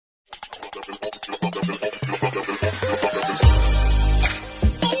Yan,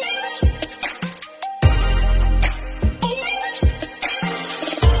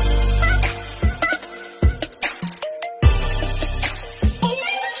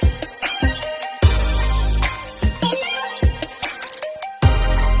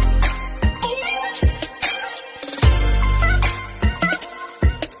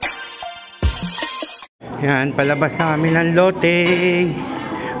 palabas na kami ng Lotte.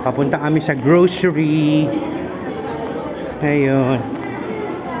 Papunta kami sa grocery. Ayun.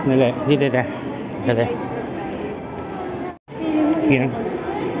 Dali, dito na. Dali. Yan.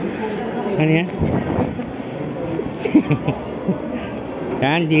 Ano yan?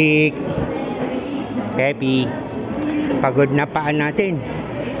 Tandik. Happy. Pagod na paan natin.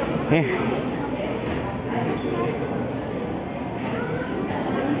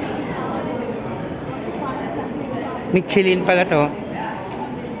 Michelin pala to.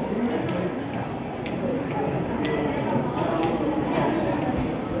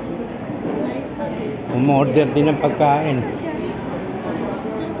 Umorder din ng pagkain.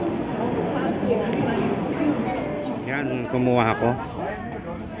 Yan, kumuha ako.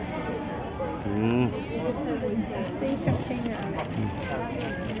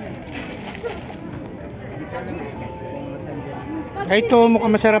 Ay, ito,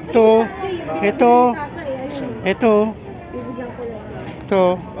 mukhang masarap to. Ito. Ito.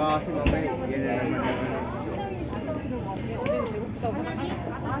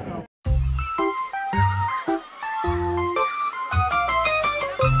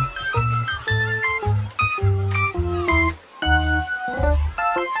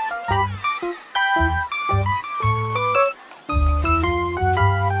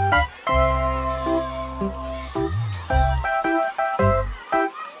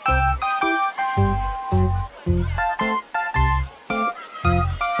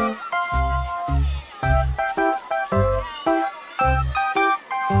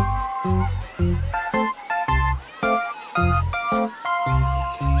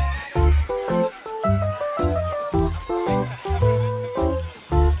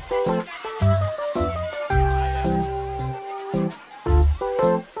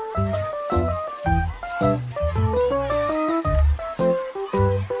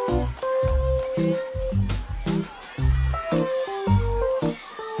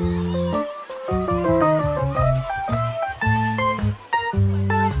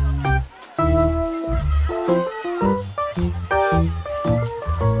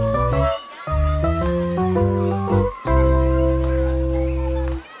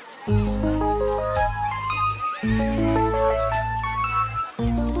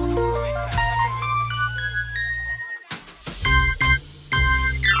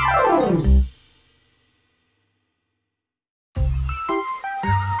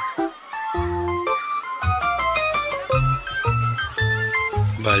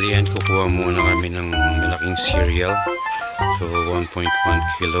 Bali yan, kukuha muna kami ng malaking cereal. So 1.1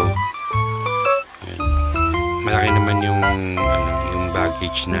 kilo. Ayan. Malaki naman yung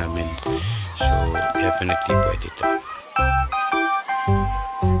baggage namin. So definitely pwede ito.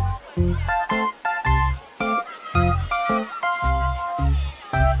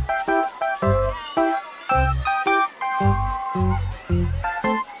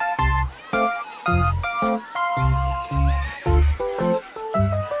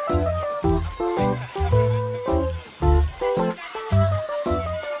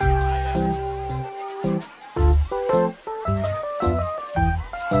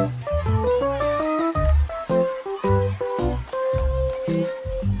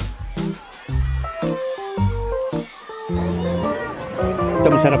 Ito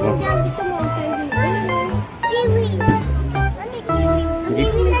masarap oh.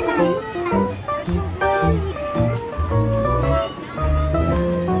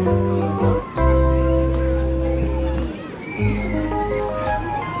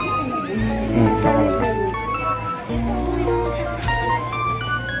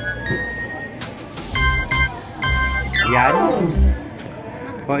 Yan.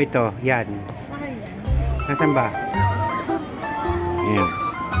 O ito, yan. Nasaan ba? Yan.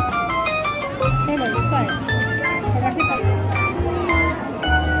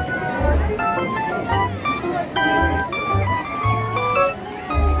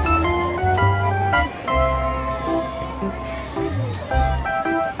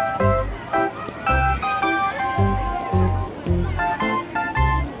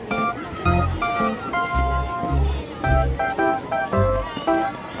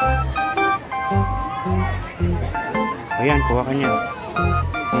 Ayan, kuha ka niya.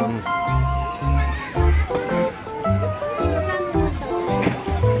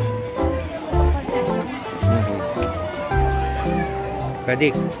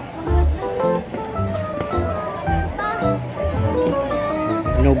 Kadik.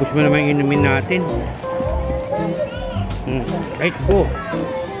 Inubos mo naman yung inumin natin. Right, go.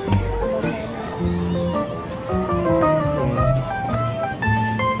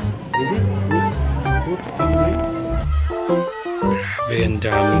 Grabe, ang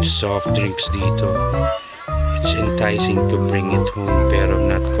daming soft drinks dito. It's enticing to bring it home, pero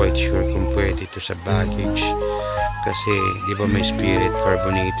not quite sure kung pwede ito sa baggage. Kasi, di ba may spirit,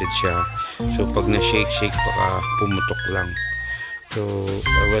 carbonated siya. So, pag na-shake-shake, baka pumutok lang. So,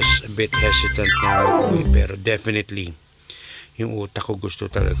 I was a bit hesitant na mag-uwi, pero definitely, yung utak ko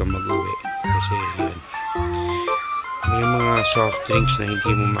gusto talaga mag-uwi. Kasi, yun. May mga soft drinks na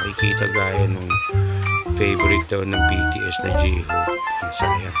hindi mo makikita gaya nung favorite daw ng BTS na J-Ho.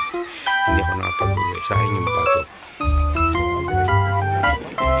 Sayang. Hindi ako nakapag-uwi. Sayang yung bato.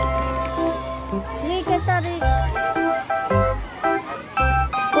 Rika, tari.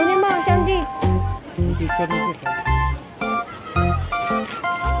 Kunin mo, Sandy. Hindi ka rin ito.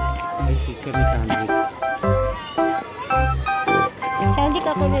 Ay, hindi ka rin Sandy. Sandy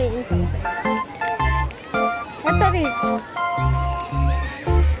ka kunin. Ito rin.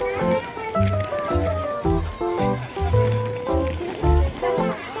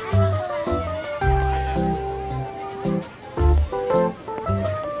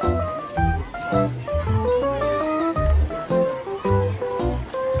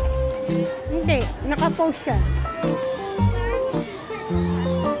 Hindi, nakapost siya.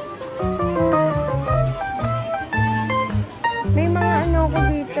 May mga ano ko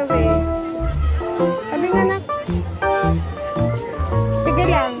dito eh. Sabi nga na. Sige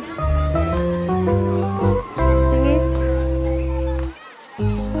lang. Sige.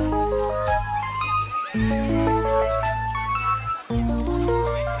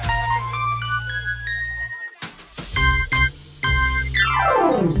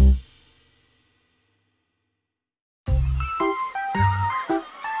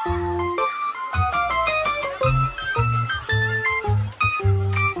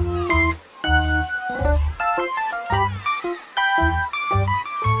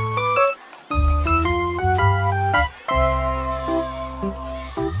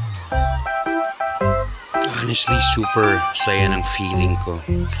 Honestly, super saya ng feeling ko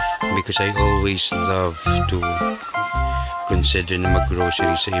because I always love to consider na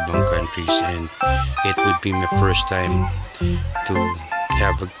mag-grocery sa ibang countries, and it would be my first time to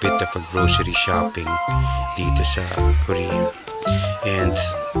have a bit of a grocery shopping dito sa Korea. And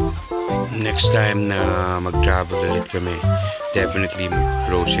next time na mag-travel ulit kami, definitely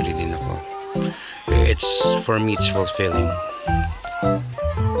mag-grocery din ako. For me, it's fulfilling.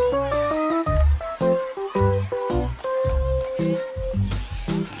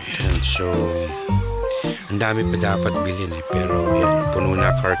 So, ang dami pa dapat bilhin eh. Pero yan, puno na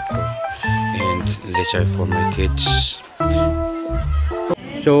cart ko. And these are for my kids.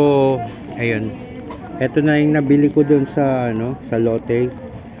 So, ayun. Ito na yung nabili ko dun sa, sa Lotte.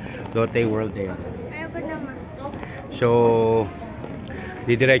 Lotte World eh. So,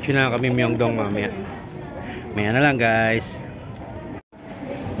 didiretso na kami Myeongdong mamaya. Maya na lang guys.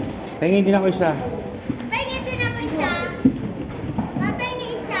 Tingin din ako isa.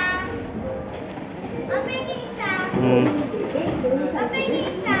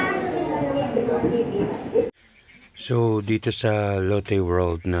 So, dito sa Lotte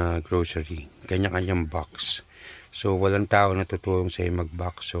World na grocery, kanya-kanyang box. So, walang tao na tutulong sa'yo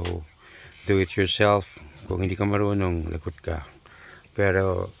mag-box. So, do it yourself. Kung hindi ka marunong, lagot ka.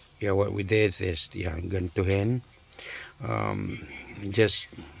 Pero, yeah, what we did is, yeah, gantuhin.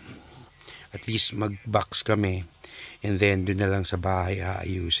 Just, at least mag-box kami. And then, doon na lang sa bahay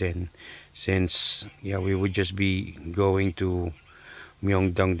aayusin. Since, yeah, we would just be going to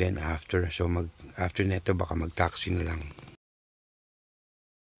Myeongdong then after. So after neto baka mag-taxi na lang.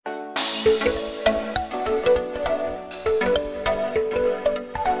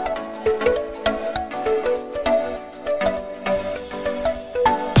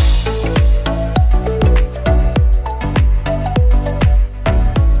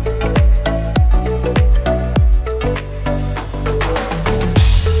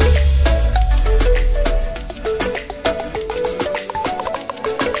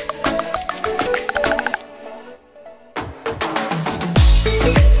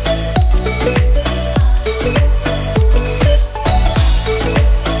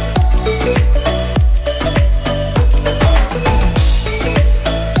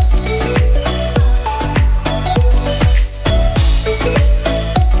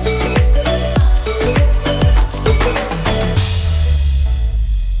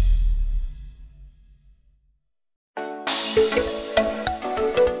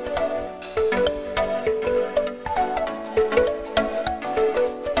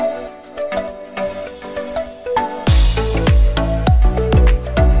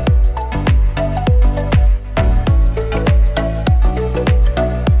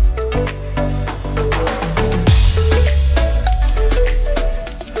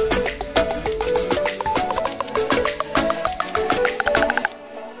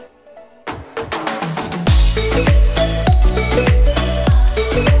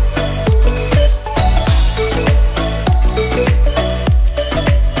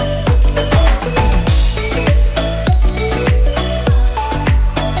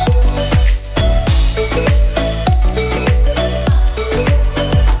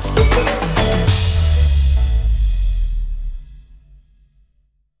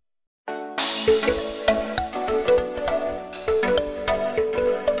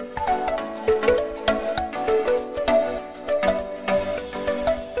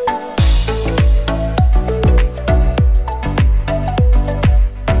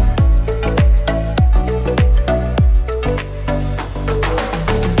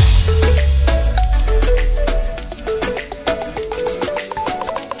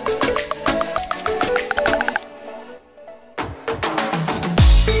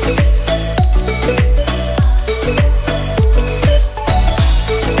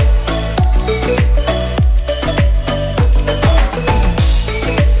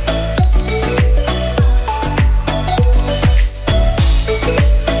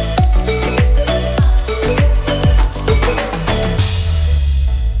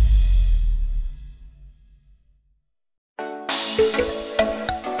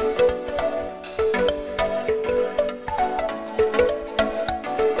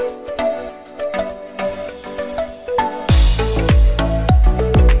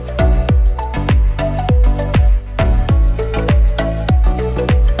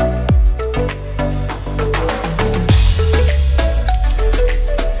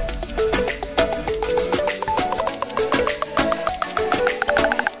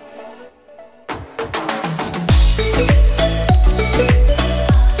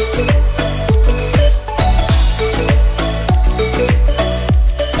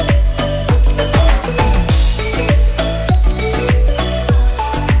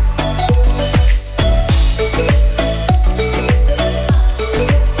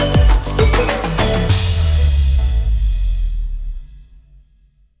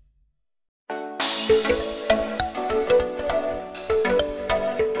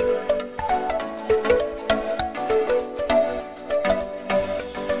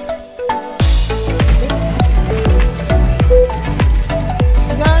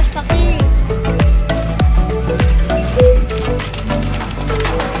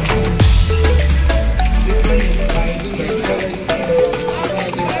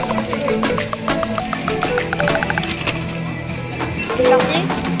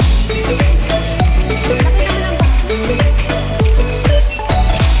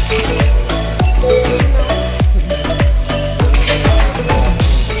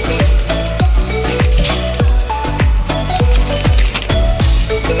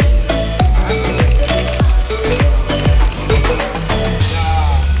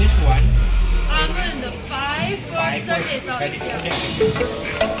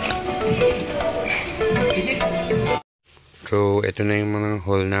 ito na yung mga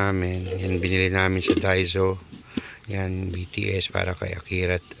haul namin. Yan, binili namin sa Daiso. Yan, BTS para kay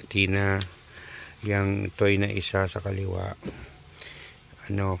Akira at Tina. Yung toy na isa sa kaliwa.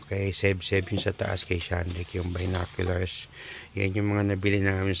 Kay Seb yung sa taas, kay Shandik yung binoculars. Yan yung mga nabili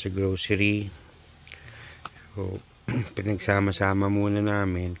namin sa grocery. So, pinagsama-sama muna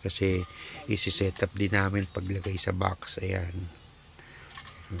namin kasi isi-set up din namin paglagay sa box. Ayan.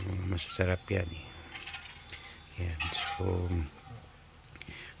 Masasarap yan eh. Yan. So,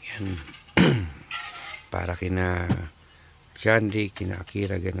 yan. Para kina Shandik, kina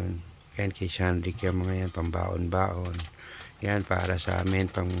Akira, ganun. Yan kay Shandik yung mga yan, pambaon-baon. Yan para sa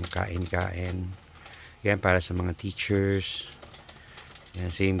amin, pang kain-kain. Yan para sa mga teachers. Yan,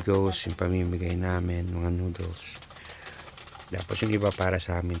 same goes yung pamimigay namin, mga noodles. Tapos yung iba para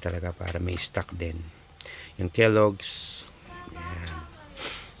sa amin talaga, para may stock din. Yung Kellogg's. Yan.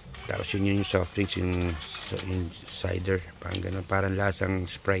 Tapos yun yung soft drinks, yung cider. Parang lasang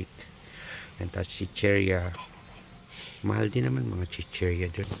Sprite. Yan, tapos chicheria. Mahal din naman mga chicheria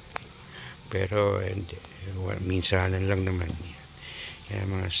dun. Pero minsanan lang naman. Yan,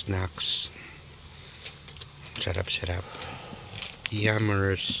 mga snacks. Sarap-sarap.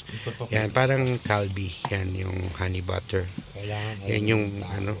 Yummers. Yan, parang Calbee. Yan, yung honey butter. Yan yung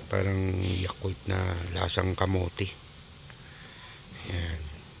parang Yakult na lasang kamote. Yan.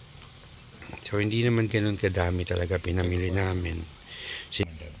 So, hindi naman ganun kadami talaga pinamili namin.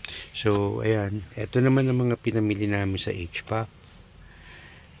 So, ayan. Ito naman ang mga pinamili namin sa HBAF.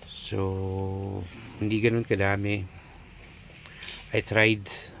 So, hindi ganun kadami. I tried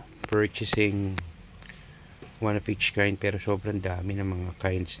purchasing one of each kind, pero sobrang dami ng mga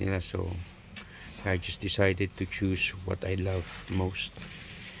kinds nila. So, I just decided to choose what I love most.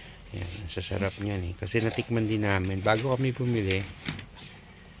 Yan, sasarap niyan eh. Kasi natikman din namin bago kami bumili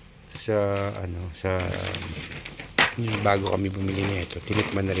bago kami bumili nito,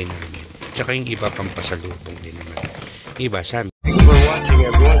 tinikman na rin namin. Tsaka yung iba pang pasalubong din naman. Iba,